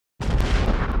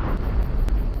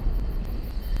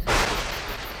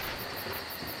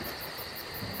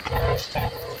Tag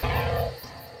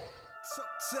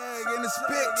in this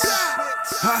bitch.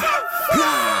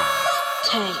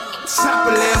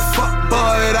 Chopper left, fuck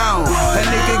boy down. That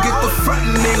nigga get the front,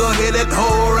 nigga hit that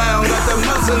whole round. Got the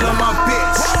muzzle on my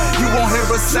bitch. You won't hear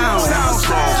a sound.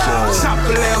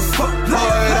 Chopper left, fuck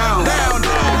boy down.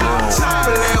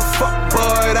 Chopper left, fuck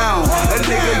boy down. That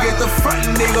nigga get the front,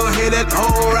 nigga hit that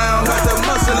whole round. Got the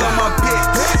muzzle on my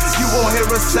bitch. You won't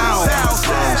hear a sound.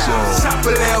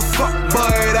 Chopper left, fuck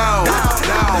boy down.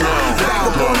 Back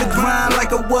up on the grind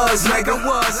like I was, nigga.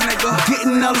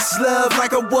 Getting all this love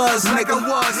like I was, nigga.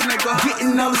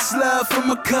 Getting all this love from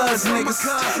my cousin, niggas.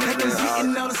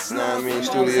 Getting all this love. I mean,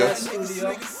 studio.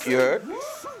 You heard?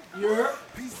 You heard?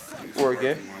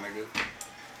 Working.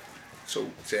 So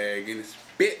tag in this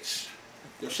bitch.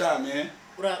 Yo, shot, man.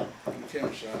 What up?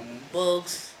 Camera shot, man.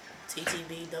 Bugs,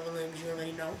 TTB, double M's, you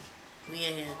already know. We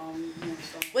in here.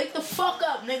 Wake the fuck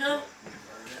up, nigga.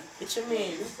 It's your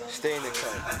man. Stay in the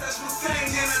car. That's my thing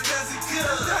and it does it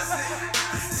good.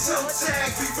 So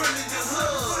tag, we running the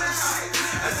hood.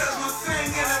 That's my thing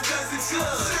and it does it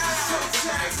good. So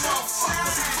tag,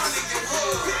 motherfucker, we running the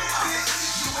hood.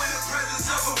 You in the presence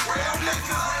of a real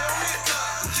nigga.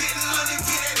 Getting money,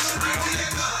 get that real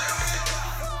nigga.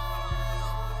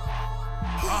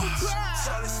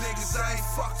 Tell these niggas I ain't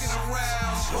fucking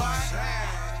around, boy.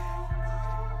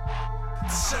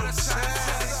 Tell these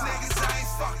niggas I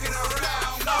ain't fucking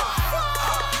around.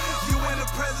 You in the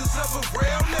presence of a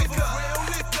real nigga.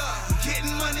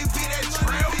 Getting money, be that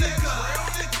real nigga.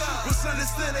 What's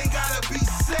understood ain't gotta be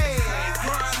said.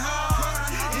 Grind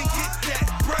hard and get that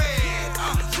bread.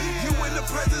 You in the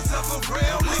presence of a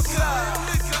real nigga.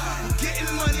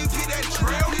 Getting money, be that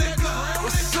real nigga.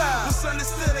 What's up? What's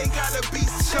understood ain't gotta be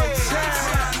said.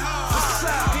 Grind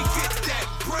hard and get that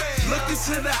bread. Look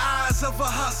into the eyes of a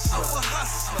hustler.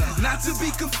 Not to be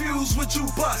confused with you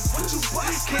bust.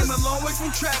 Came a long way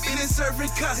from trapping and serving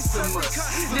customers.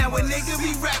 Now a nigga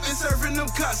be rapping, serving them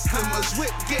customers.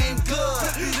 Whip game good.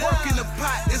 Working the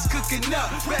pot is cooking up.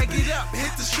 Bag it up,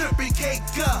 hit the strip and cake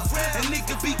up. A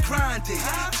nigga be grinding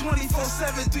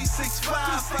 24/7,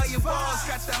 365. Fireballs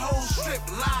got the whole strip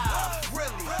live.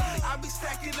 Really, I be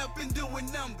stacking up and doing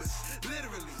numbers.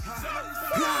 Literally.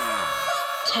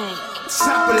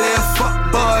 Chopper left, fuck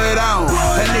boy down.